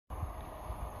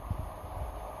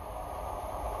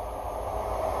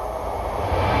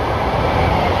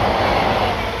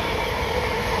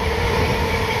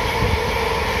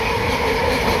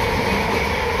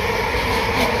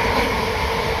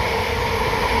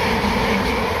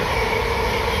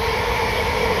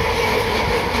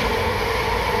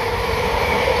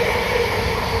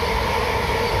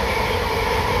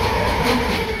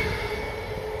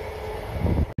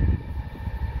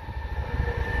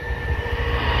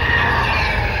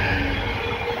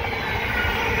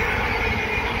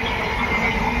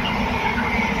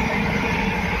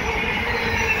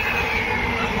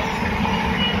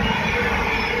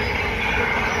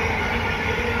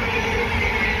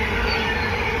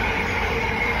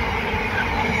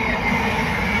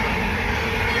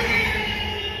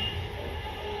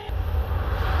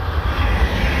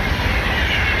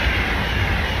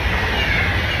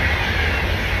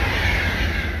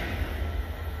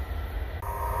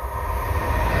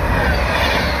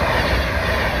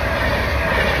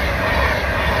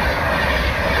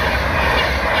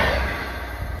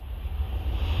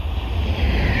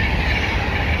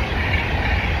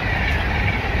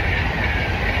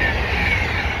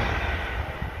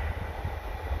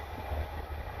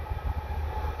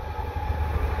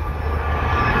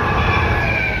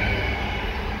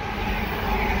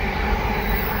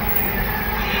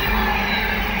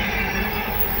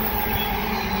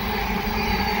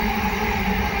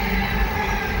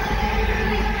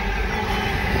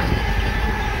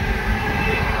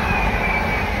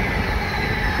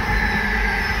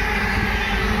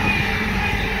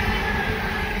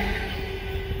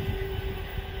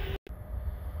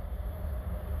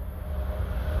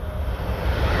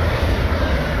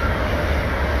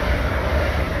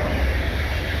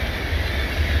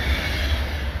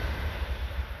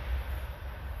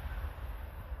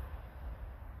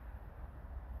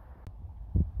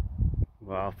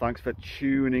Well, thanks for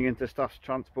tuning into Staff's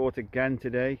Transport again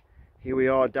today. Here we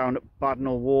are down at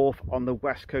Badnall Wharf on the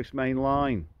West Coast Main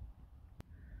Line.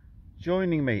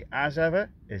 Joining me as ever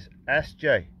is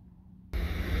SJ.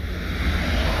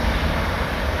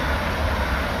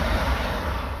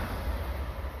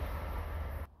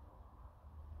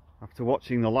 After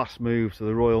watching the last moves of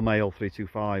the Royal Mail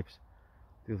 325s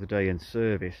the other day in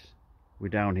service, we're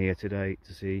down here today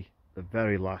to see the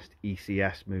very last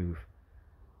ECS move.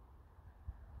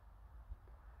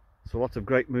 So lots of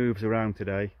great moves around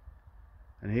today,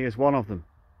 and here's one of them,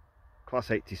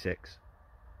 Class 86.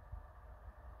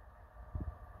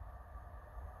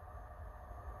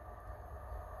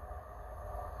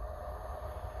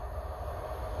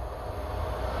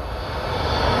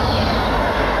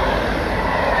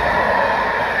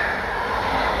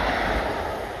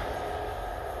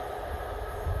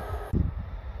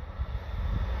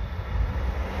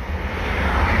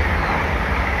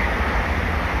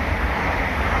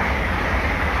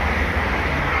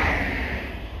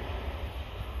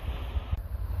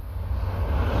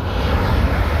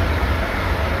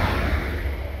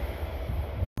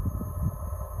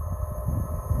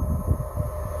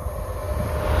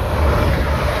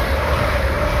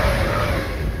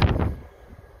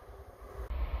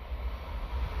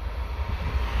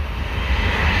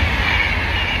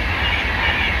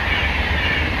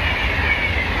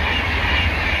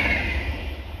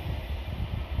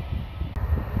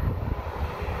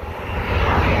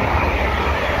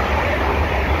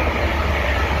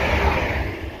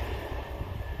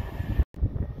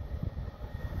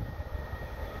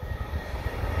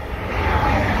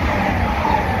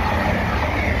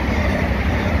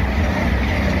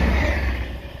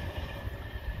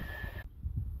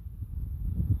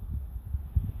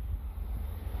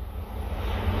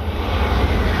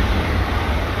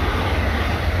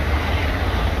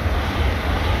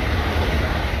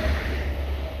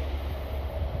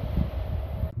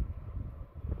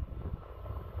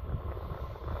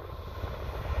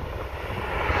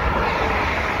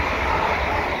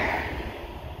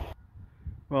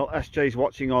 Well, SJ's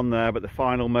watching on there, but the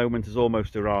final moment has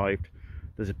almost arrived.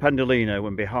 There's a Pendolino,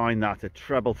 and behind that a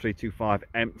Treble 325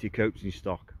 empty coaching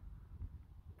stock.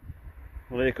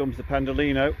 Well, here comes the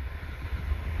Pendolino.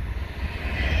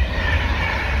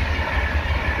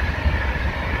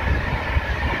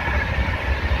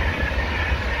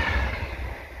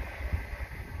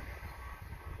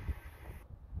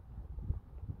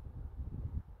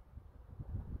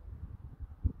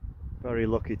 Very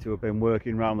lucky to have been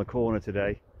working round the corner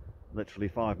today, literally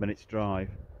 5 minutes drive,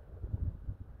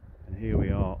 and here we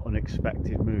are,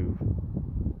 unexpected move.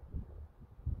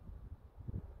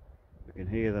 We can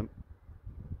hear them.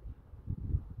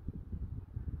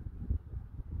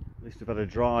 At least we've had a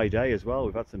dry day as well.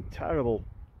 We've had some terrible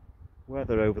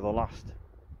weather over the last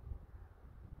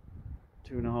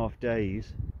 2.5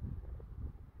 days.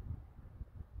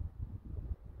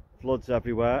 Floods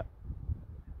everywhere.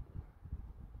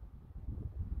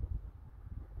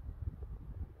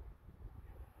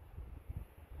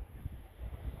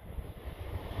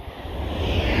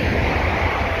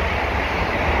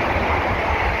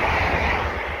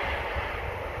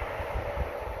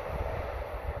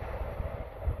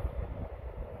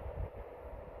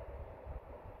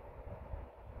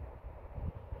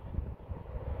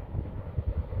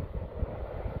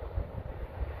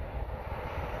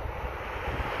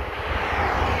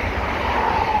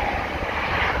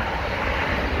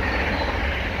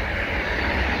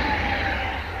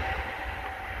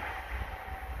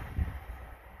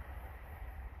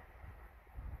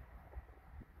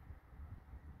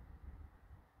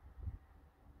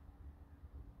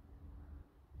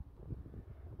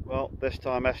 Well, this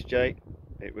time SJ,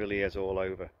 it really is all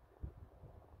over.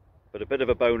 But a bit of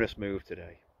a bonus move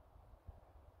today.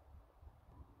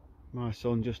 My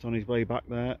son just on his way back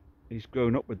there, he's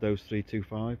grown up with those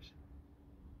 325s.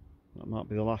 That might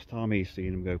be the last time he's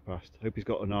seen them go past. Hope he's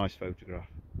got a nice photograph.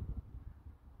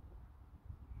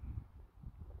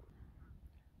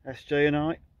 SJ and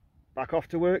I, back off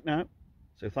to work now.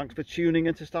 So thanks for tuning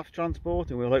into Staff Transport,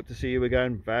 and we'll hope to see you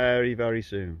again very, very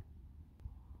soon.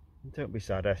 Don't be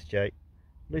sad, SJ. At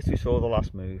least we saw the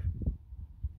last move.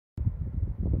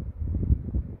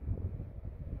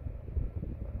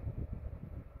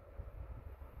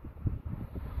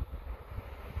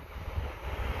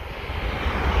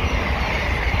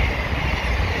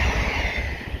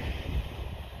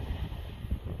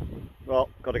 Well,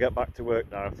 got to get back to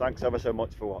work now. Thanks ever so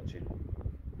much for watching.